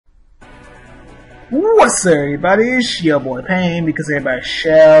What's up, everybody? It's your boy Pain, because everybody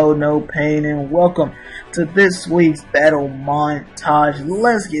shall know pain, and welcome to this week's battle montage.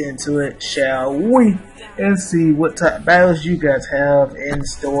 Let's get into it, shall we? And see what type of battles you guys have in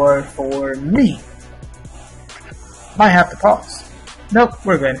store for me. Might have to pause. Nope,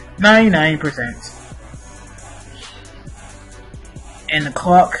 we're good. 99%. And the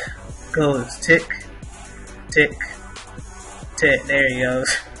clock goes tick, tick, tick. There he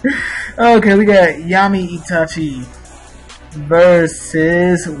goes. Okay, we got Yami Itachi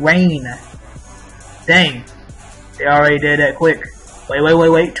versus Rain. Dang, they already did that quick.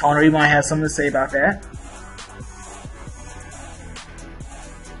 Wait. Tonari might have something to say about that.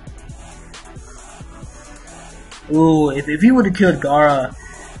 Ooh, if he would have killed Gaara,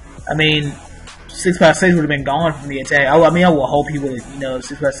 I mean, 6x6 would have been gone from the attack. I would hope he would have,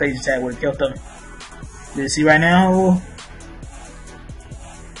 6x6 attack would have killed him. You see right now?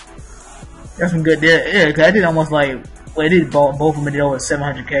 That's some good there. Yeah, because I did almost like, well, I did both of them, and did over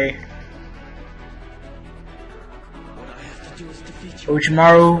 700k.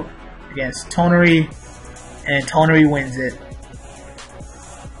 Uchimaru against Tonari, and Tonari wins it.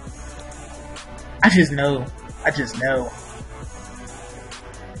 I just know.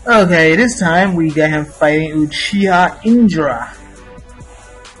 Okay, this time we got him fighting Uchiha Indra.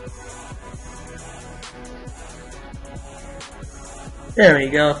 There we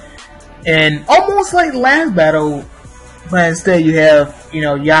go. And almost like last battle, but instead you have,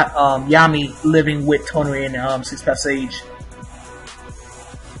 Yami living with Tonari and 6x Sage.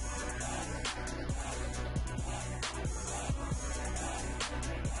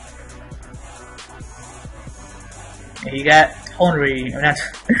 And you got Tonari, or not,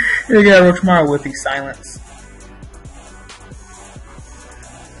 you got Orochimaru with the silence.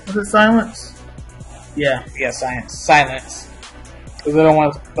 Was it silence? Yeah, silence. Because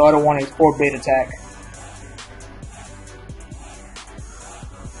the other one is 4-bit attack.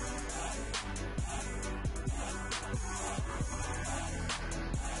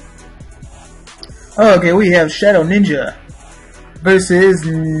 Okay, we have Shadow Ninja versus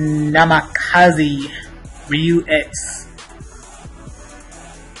Namikaze Ryu X.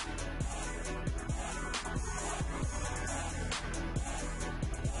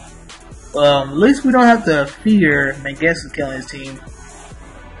 At least we don't have to fear Mangetsu killing his team.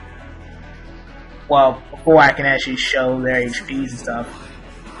 Well, before I can actually show their HPs and stuff.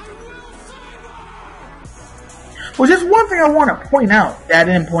 Well, just one thing I want to point out that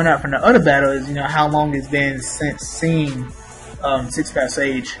I didn't point out from the other battle is, how long it's been since seeing 6x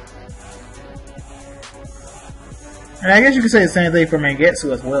Sage. And I guess you could say the same thing for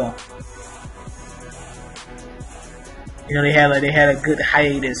Mangetsu as well. They had a good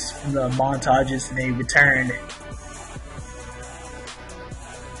hiatus from the montages, and they returned.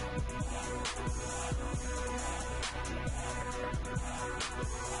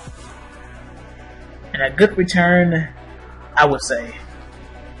 And a good return, I would say,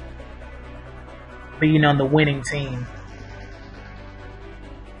 being on the winning team.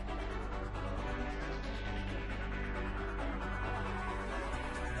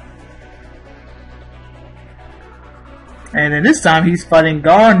 And then this time he's fighting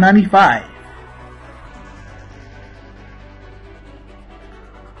Gar 95.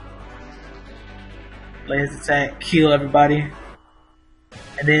 Let his attack kill everybody.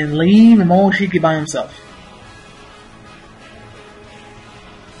 And then leave Momoshiki by himself.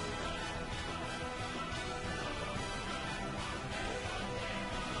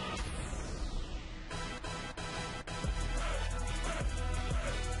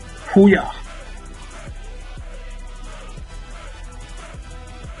 Hooyah.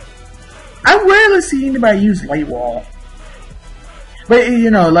 I rarely see anybody use Light Wall. But,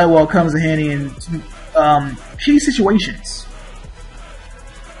 Light Wall comes in handy in key situations.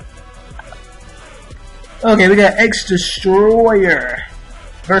 Okay, we got X Destroyer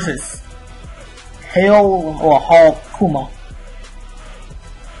versus Hail or Hall Kuma.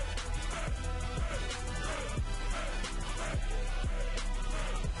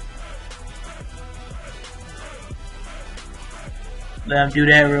 Let him do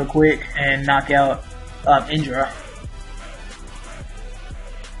that real quick and knock out Indra.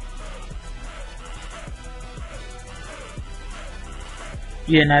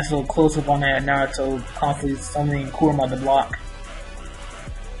 Yeah, nice little close up on that Naruto constantly summoning Kurama to block.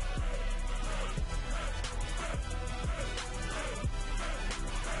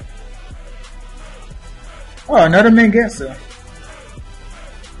 Oh, another Mangetsu.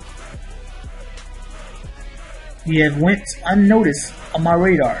 He had went unnoticed on my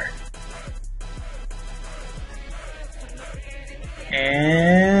radar.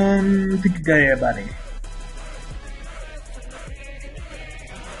 And I think you got everybody.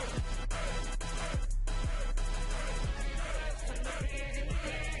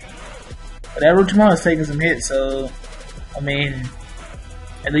 But Orochimaru is taking some hits, so I mean,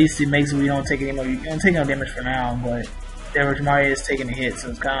 at least it makes it we don't take any more. You don't take no damage for now, but Orochimaru is taking a hit, so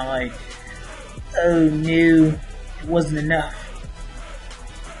it's kind of like, oh no, it wasn't enough.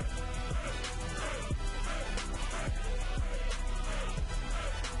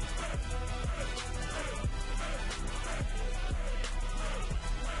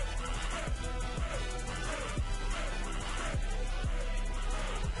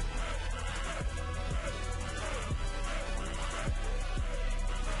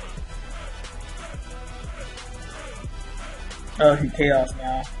 Oh, he's chaos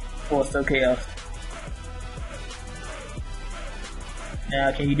now. Oh, still chaos.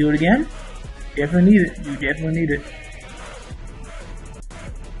 Now, can you do it again? Definitely need it. You definitely need it.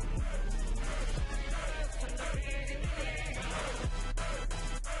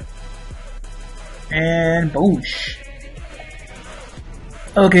 And boosh.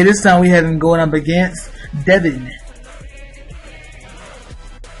 Okay, this time we have him going up against Devin.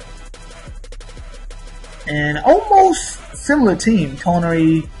 And almost similar team.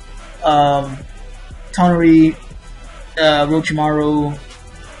 Tonari, Orochimaru.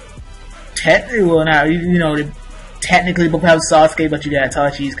 Well, not, you know, they technically both have Sasuke, but you got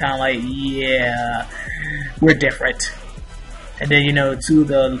Itachi's kind of like, yeah, we're different. And then, you know, two of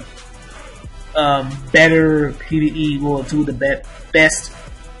the better PvE, well, two of the best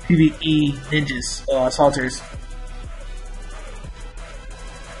PvE ninjas, assaulters,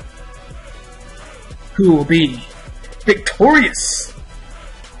 who will be victorious.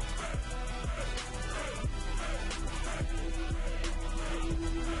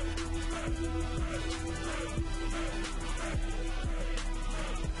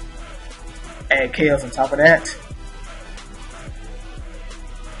 Add chaos on top of that.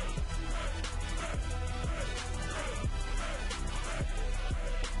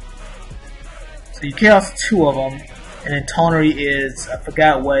 So you chaos two of them, and then Tonari is, I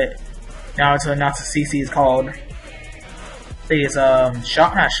forgot what Naruto and CC is called. I think it's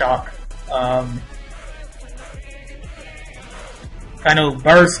shock, not shock. I know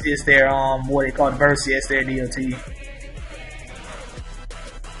burst is their what they call burst, yes, their DOT.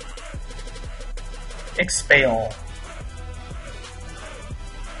 Expel.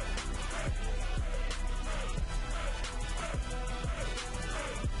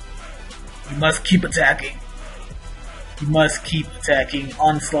 You must keep attacking. You must keep attacking.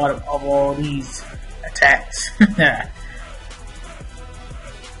 Onslaught of all these attacks.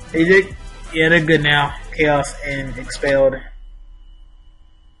 AJ? Yeah, they're good now. Chaos and expelled.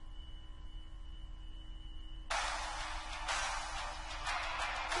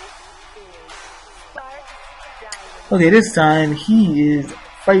 Okay, this time he is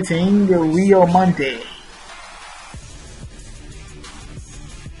fighting Rio Monte.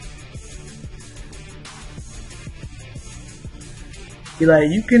 Be like,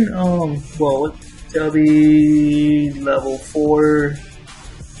 you can, well, tell me level 4,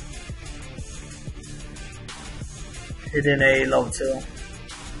 and then a level 2.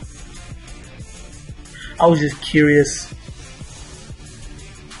 I was just curious.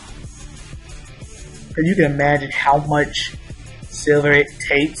 Because you can imagine how much silver it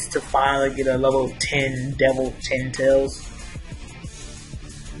takes to finally get a level 10 devil 10 tails.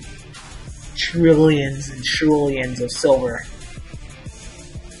 Trillions and trillions of silver.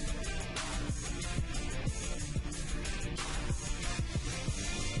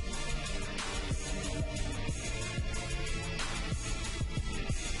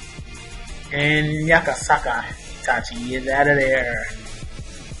 And Yakasaka Itachi is out of there.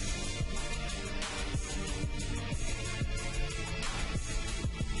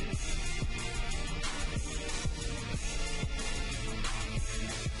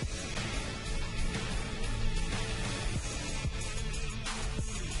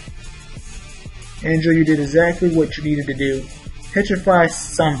 Angel, you did exactly what you needed to do. Petrify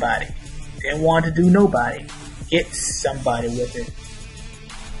somebody. Didn't want to do nobody. Hit somebody with it.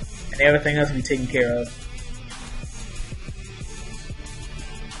 And everything else will be taken care of.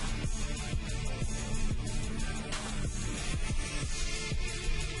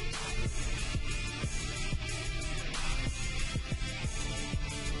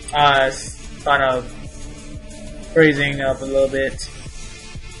 It's kind of freezing up a little bit.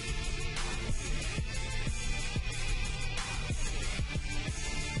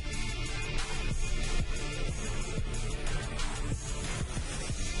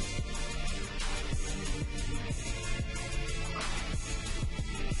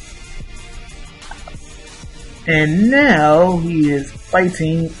 And now he is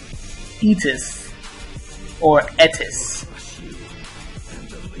fighting Etis, or Etis,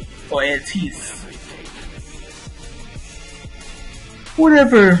 or Etis.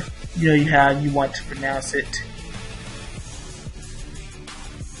 Whatever you want to pronounce it.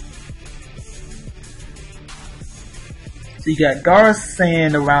 So you got Darth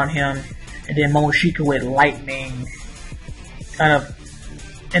sand around him, and then Momoshika with lightning, kind of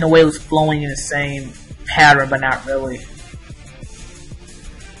in a way was flowing in the same pattern, but not really.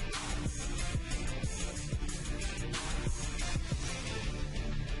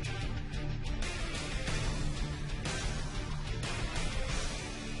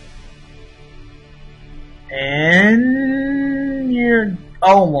 And you're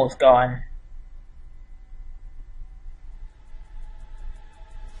almost gone.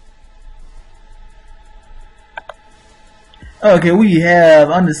 Okay, we have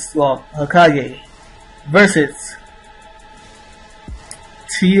Hokage versus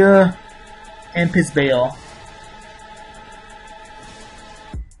Tia and Pisbale.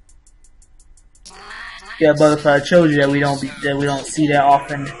 Yeah, Butterfly showed you that we don't see that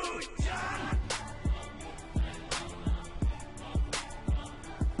often.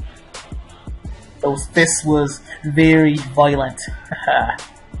 Those fists was very violent.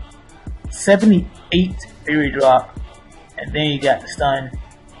 78 Fury Drop. And then you got the stun.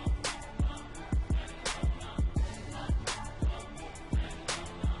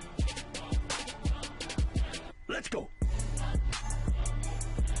 Let's go.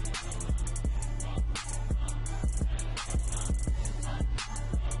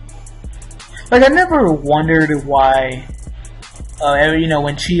 Like, I never wondered why,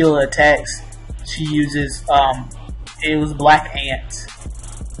 when Chio attacks, she uses, it was Black Ant.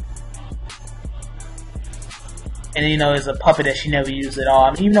 And then, it's a puppet that she never used at all.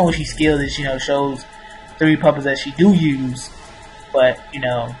 I mean, even though when she skills it, she, shows 3 puppets that she do use. But,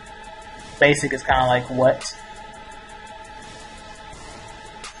 basic is kind of like, what?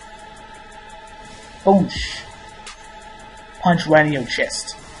 Boosh. Punch right in your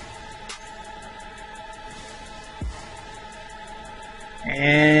chest.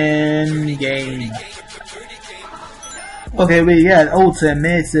 And game. Okay, we got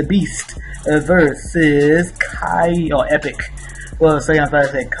Ultimate Beast versus Kai or Epic. Well, I thought I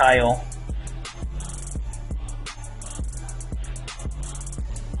said Kyle.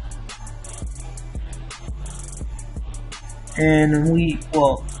 And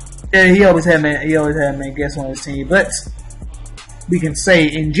he always had man guess on his team, but we can say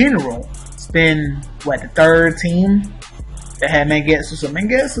in general, it's been what, the 3rd team that had Mangetsu. So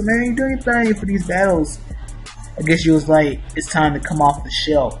Mangetsu, man, you do anything for these battles. I guess you was like, it's time to come off the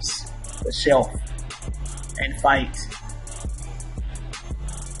shelf, and fight.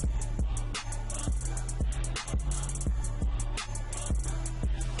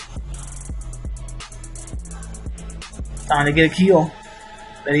 Time to get a kill.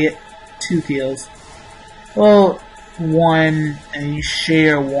 Better get 2 kills. Well, 1, and you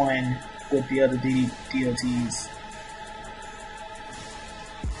share 1 with the other DOTs.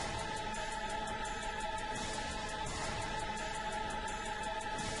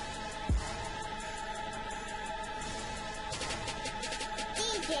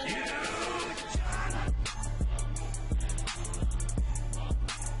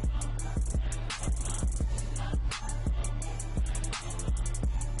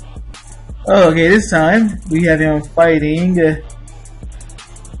 Okay, this time we have him fighting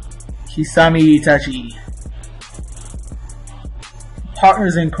Hisami Itachi.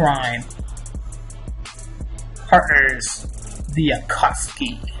 Partners in crime. Partners, the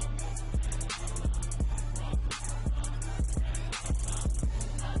Akatsuki.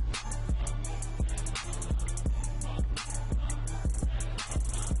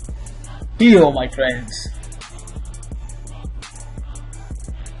 Heal, my friends.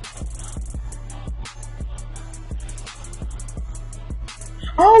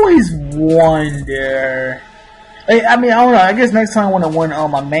 I always wonder. I mean, I don't know. I guess next time when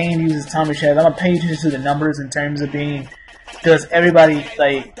my main uses Tommy Shadow, I'm gonna pay attention to the numbers in terms of being. Does everybody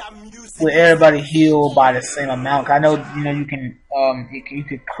will everybody heal by the same amount? I know you can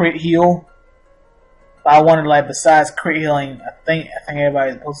crit heal. But I wonder, like, besides crit healing, I think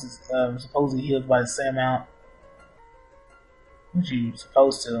everybody's supposedly heals by the same amount. What you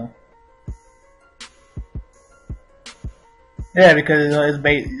supposed to? Yeah, because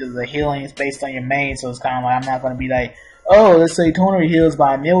the healing is based on your main, so it's kind of like, I'm not going to be like, oh, let's say Toner heals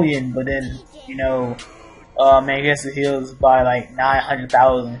by 1,000,000, but then, I guess it heals by like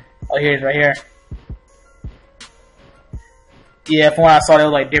 900,000. Oh, here's right here. Yeah, from what I saw, there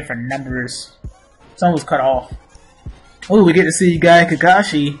were like different numbers. Some was cut off. Oh, we get to see Guy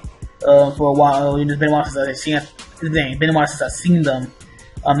Kakashi for a while. It's been a while since I've seen his name. Been a while since I've seen them.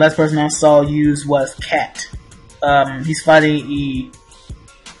 Last person I saw use was Cat. He's fighting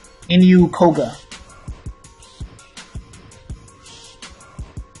Inu Koga.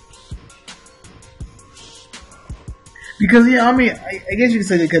 Because yeah, I mean, I guess you could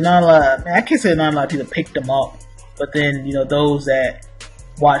say that because not a lot. I can't say not a lot of people picked them up, but then those that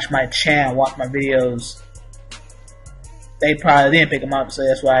watch my channel, watch my videos, they probably didn't pick them up. So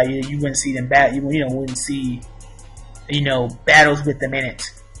that's why you wouldn't see them wouldn't see battles with them in it,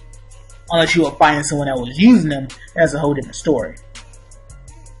 unless you were finding someone that was using them. That's a whole different story.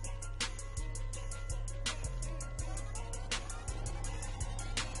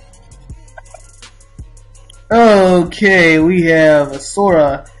 Okay, we have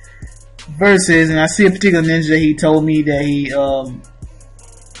Sora versus, and I see a particular ninja. He told me that he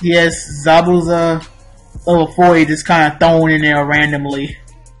has Zabuza level 4. He just kind of thrown in there randomly.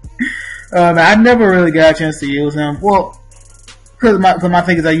 I never really got a chance to use him. Well, because my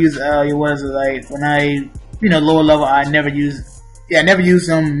thing is I use like when I lower level I never use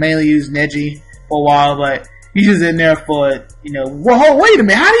him. Mainly use Neji for a while, but he's just in there for Whoa, wait a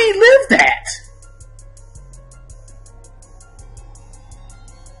minute, how did he live that?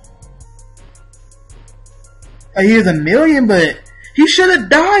 He has 1,000,000, but he should have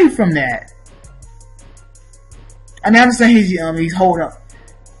died from that. I mean, I'm saying he's holding up.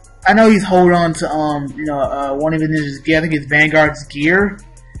 I know he's holding on to one of his ninjas' gear. I think it's Vanguard's gear.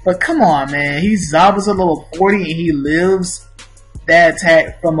 But come on, man, he's Zabuza level 40 and he lives that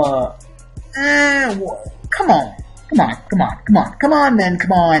attack from a. Come on, man,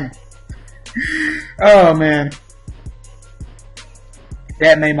 come on. Oh man,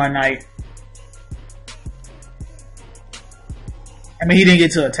 that made my night. I mean, he didn't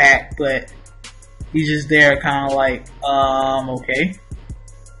get to attack, but he's just there kind of like, okay.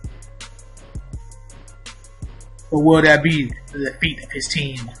 But will that be the defeat of his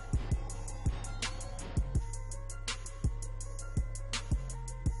team?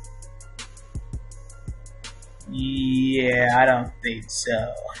 Yeah, I don't think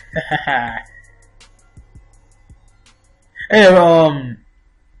so. Hey,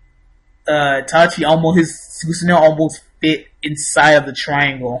 Tachi his Susanoo almost fit inside of the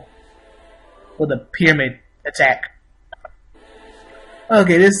triangle with a pyramid attack.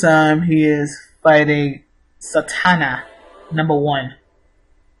 Okay, this time he is fighting Satana, number 1.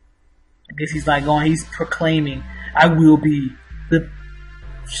 I guess he's proclaiming, I will be the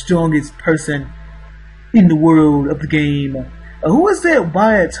strongest person in the world of the game. Who is that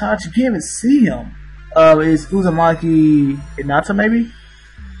by Itachi? You can't even see him. Is Uzumaki Hinata maybe?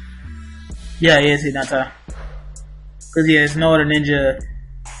 Yeah, it is Hinata. Because there's no other ninja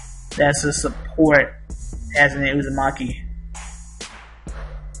that's a support as in Uzumaki.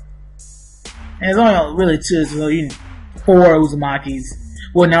 And there's only really 2, so 4 Uzumakis.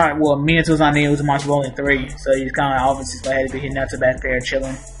 Well, Minato's not named Uzumaki, but only 3. So he's kind of obviously had to be Hinata back there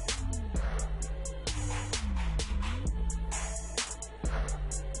chilling.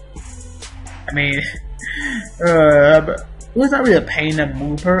 I mean, it was not really a pain to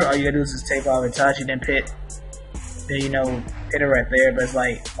move her. All you gotta do is just take off Itachi, then pit. Then, hit her right there. But it's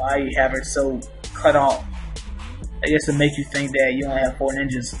like, why you have her so cut off? I guess to make you think that you only have 4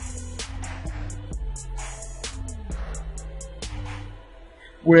 ninjas.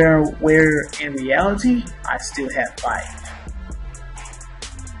 Where in reality, I still have 5.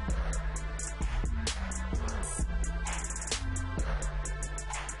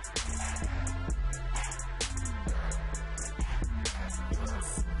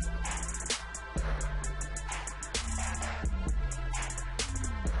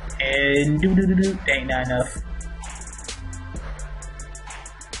 And ain't not enough.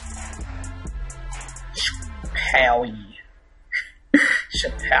 Chapowie.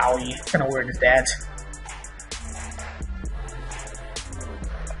 Chapowie. What kind of word is that?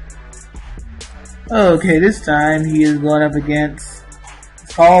 Okay, this time he is going up against,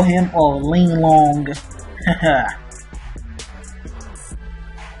 call him Ling Long.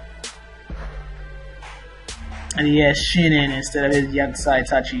 And he has Shinin instead of his Yakusai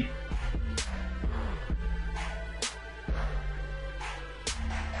Itachi.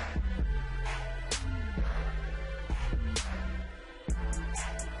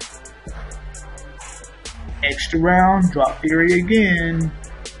 Extra round, drop Fury again.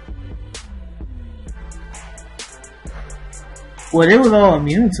 Well, they was all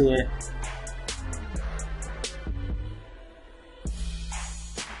immune to it.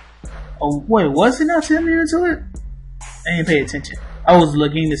 Oh, wait, was it not immune to it? I didn't pay attention. I was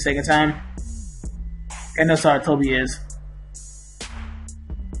looking the second time. I know Saratobi is.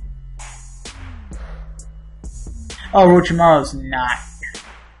 Oh, Orochimaru's not.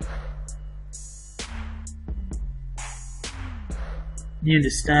 You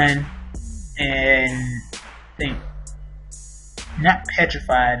understand? And I think not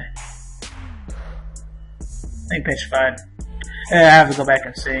petrified. I think petrified. I have to go back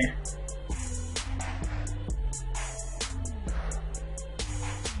and see.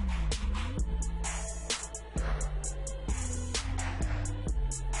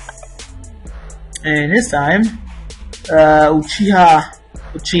 And this time, Uchiha,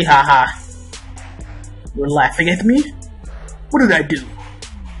 you're laughing at me? What did I do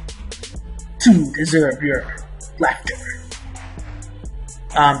to deserve your laughter?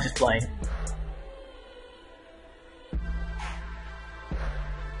 I'm just playing.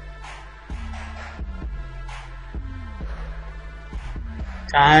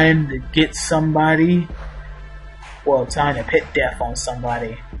 Time to get somebody. Well, time to pit death on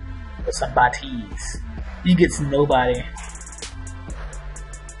somebody. Or somebody's. You get to nobody.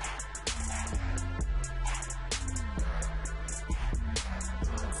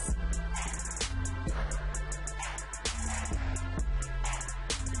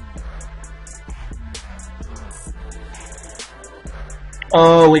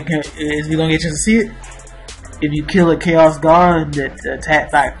 Oh, is we gonna get you to see it? If you kill a Chaos Guard that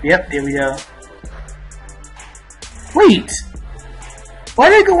attack back. Yep, there we go. Wait! Why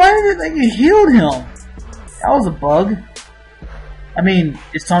did it like you healed him? That was a bug. I mean,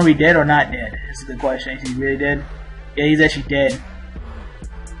 is Tommy dead or not dead? That's a good question. Is he really dead? Yeah, he's actually dead.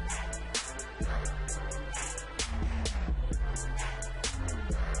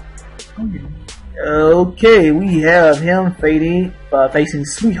 Okay, we have him facing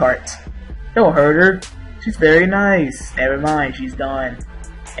Sweetheart. Don't hurt her. She's very nice. Never mind, she's gone.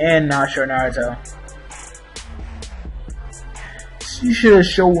 And not sure Naruto. You should have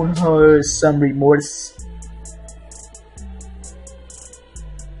shown her some remorse.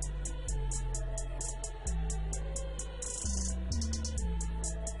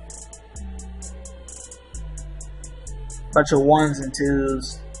 Bunch of ones and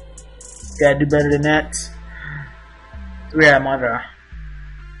twos. Gotta do better than that. 3 out of Madara.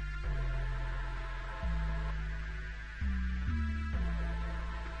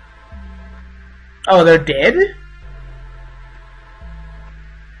 Oh, they're dead?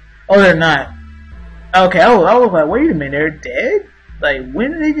 Oh, they're not. Okay, I was like, wait a minute, they're dead? Like,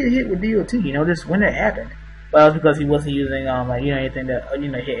 when did they get hit with DOT? You know, just when that happened. Well, it's because he wasn't using, like, you know, anything that, you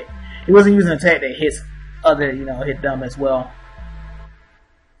know, hit. He wasn't using an attack that hits other, you know, hit them as well.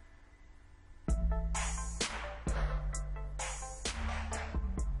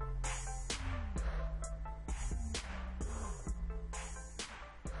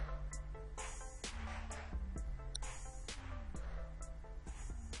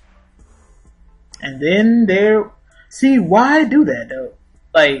 And then there, see, why do that though?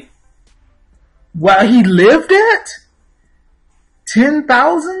 Like, while he lived at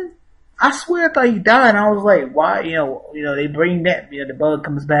 10,000? I swear I thought he died, and I was like, why? You know, they bring that, you know, the bug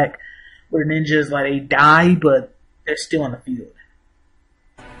comes back where the ninjas, like, they die, but they're still on the field.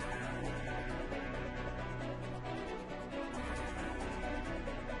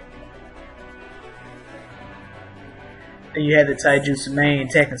 Then you had the Taijutsu main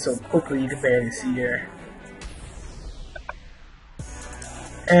attacking so quickly you could barely see her.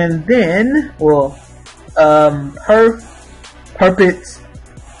 And then, well,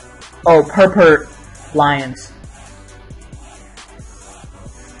 Purpurt lions.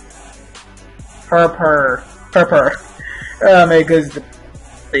 Purpur. Because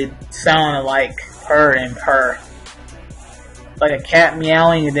they sound like purr and purr. Like a cat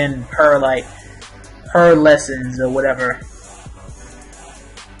meowing and then purr like her lessons or whatever.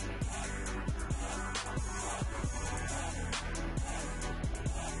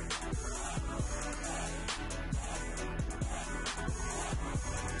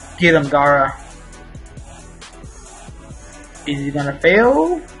 Get him, Gara. Is he gonna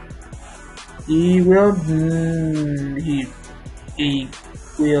fail? He will. He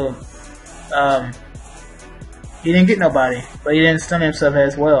will. He didn't get nobody, but he didn't stun himself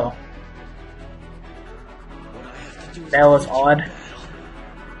as well. That was odd.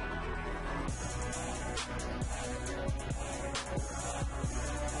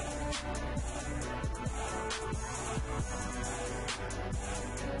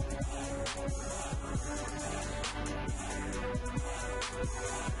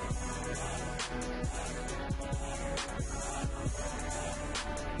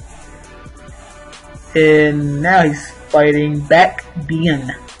 And now he's fighting back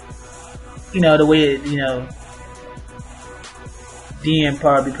Bien. you know, the way it, you know, D and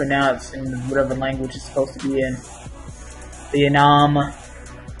probably pronounced in whatever language it's supposed to be in. Vietnam, it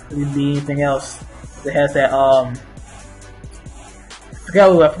could be anything else. It has that I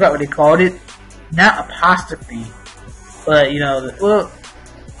forgot what they called it. Not apostrophe, but you know, well,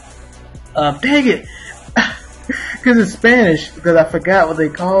 dang it, because it's Spanish. Because I forgot what they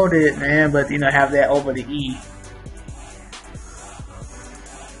called it, man. But you know, have that over the E.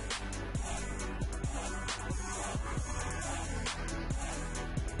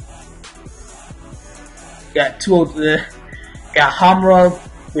 Got got Hamura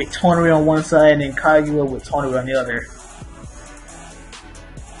with Tonari on one side and then Kaguya with Tonari on the other.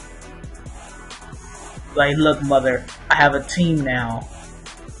 Like, look, mother, I have a team now.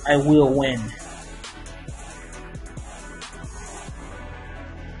 I will win.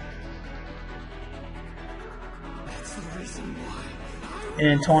 That's the reason why. And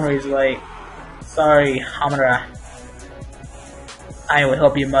then Tonari's like, sorry, Hamura. I will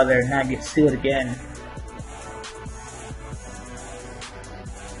help your mother not get sealed again.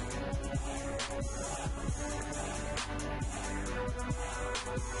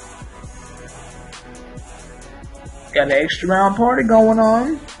 Got an extra round party going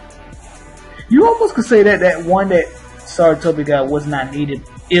on. You almost could say that that one that Saratobi got was not needed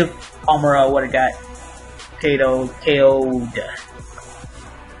if Hamura would have got KO'd.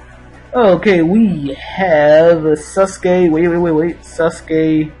 Okay, we have Sasuke. Wait.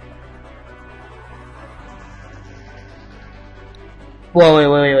 Sasuke.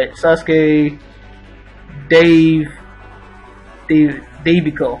 Wait. Sasuke.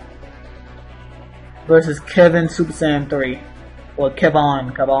 Daviko. Versus Kevin Super Saiyan 3. Or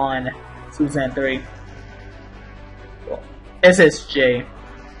Kevon Super Saiyan 3. Well, SSJ.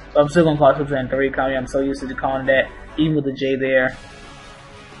 But I'm still gonna call it Super Saiyan 3. I'm so used to calling that, even with the J there.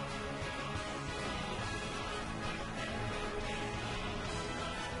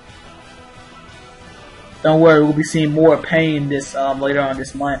 Don't worry, we'll be seeing more pain this later on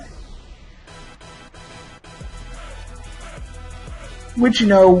this month. Which, you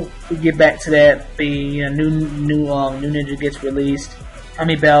know, we get back to that. The new ninja gets released. How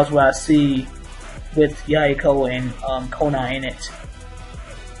many battles will I see with Yahiko and Kona in it?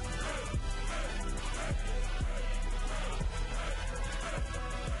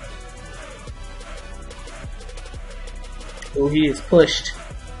 So he is pushed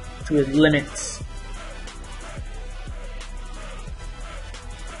to his limits.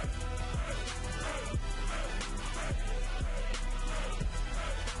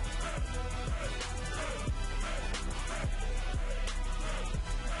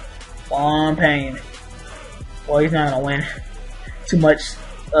 On pain. Well, he's not gonna win. Too much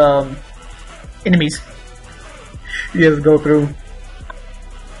enemies he has to go through.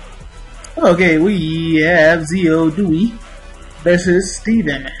 Okay, we have Zio Dewey versus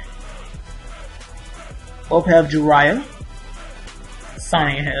Steven. Both have Jiraiya.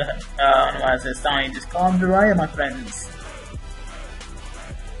 Sonny, I don't know why I said Sonny, just call him Jiraiya, my friends.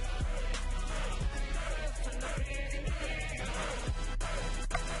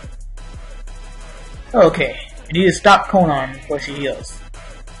 Okay, you need to stop Conan before she heals.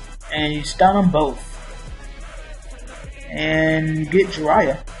 And you stun them both. And get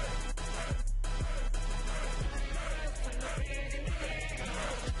Jiraiya.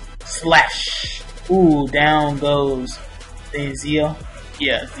 Slash. Ooh, down goes. Then Zio.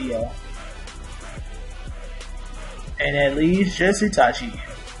 Yeah, Zio. And that leaves just Itachi.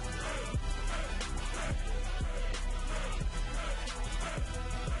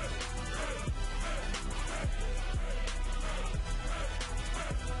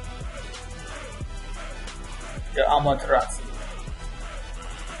 The Amaterasu.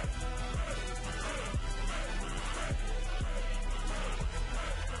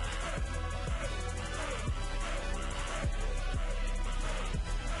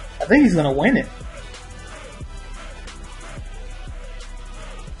 I think he's gonna win it.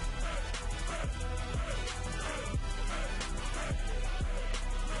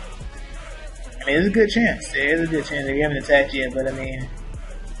 I mean, there's a good chance. There is a good chance. They haven't attacked yet, but I mean,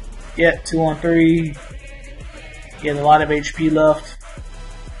 yeah, 2 on 3. He has a lot of HP left.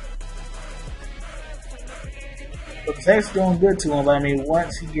 But the attack's doing good to him, but I mean,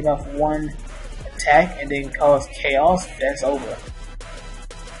 once he get off one attack and then cause chaos, that's over.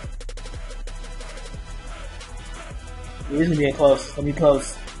 It's gonna be close. It's gonna be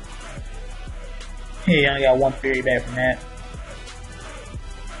close. Hey, I only got one theory back from that.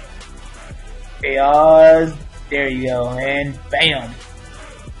 Chaos. There you go, and bam.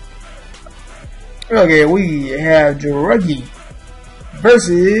 Okay, we have Jiraiya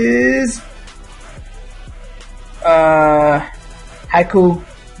versus Haiku,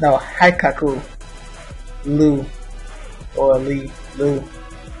 no, Haikaku, Lu, or Lee, Lu.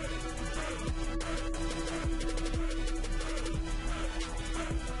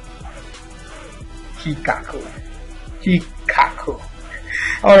 Hikaku. Hikaku.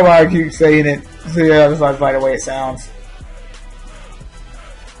 I don't know why I keep saying it. So yeah, that's like the way it sounds.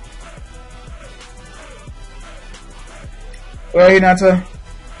 Well, Hinata,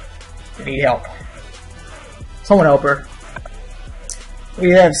 you need help. Someone help her. We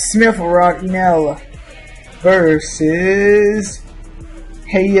have Smith Rock Enel versus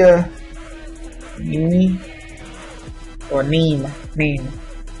Heya Nimi or Neem.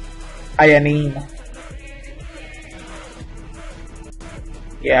 Heya Neem.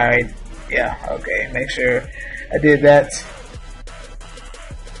 Yeah, right. Yeah, okay. Make sure I did that.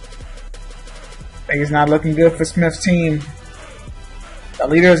 I think it's not looking good for Smith's team. The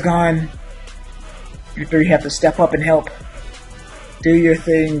leader is gone. You three have to step up and help. Do your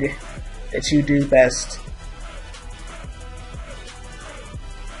thing that you do best.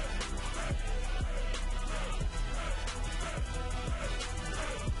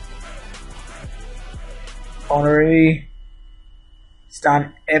 Honorary.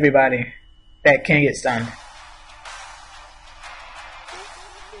 Stun everybody that can get stunned.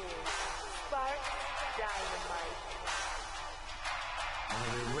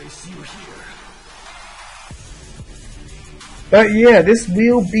 But yeah, this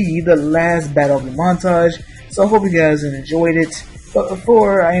will be the last battle of the montage, so I hope you guys enjoyed it. But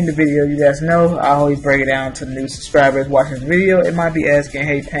before I end the video, you guys know I always break it down to the new subscribers watching this video. It might be asking,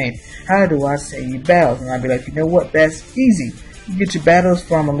 hey Pain, how do I save battles? And I'd be like, you know what, that's easy. You get your battles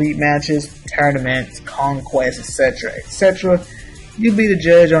from elite matches, tournaments, conquests, etc., etc. You'll be the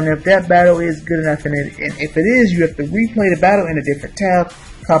judge on if that battle is good enough in it, and if it is, you have to replay the battle in a different tab,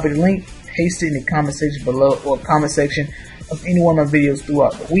 copy the link, paste it in the comment section below, or comment section of any one of my videos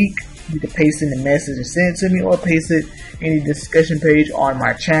throughout the week. You can paste in the message and send it to me, or paste it in the discussion page on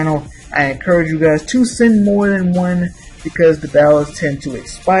my channel. I encourage you guys to send more than one because the battles tend to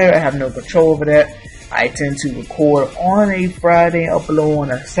expire. I have no control over that. I tend to record on a Friday, upload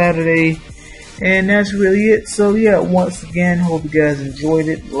on a Saturday, and that's really it. So yeah, once again, hope you guys enjoyed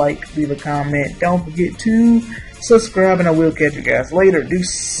it. Like, leave a comment. Don't forget to subscribe, and I will catch you guys later.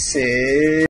 Deuces.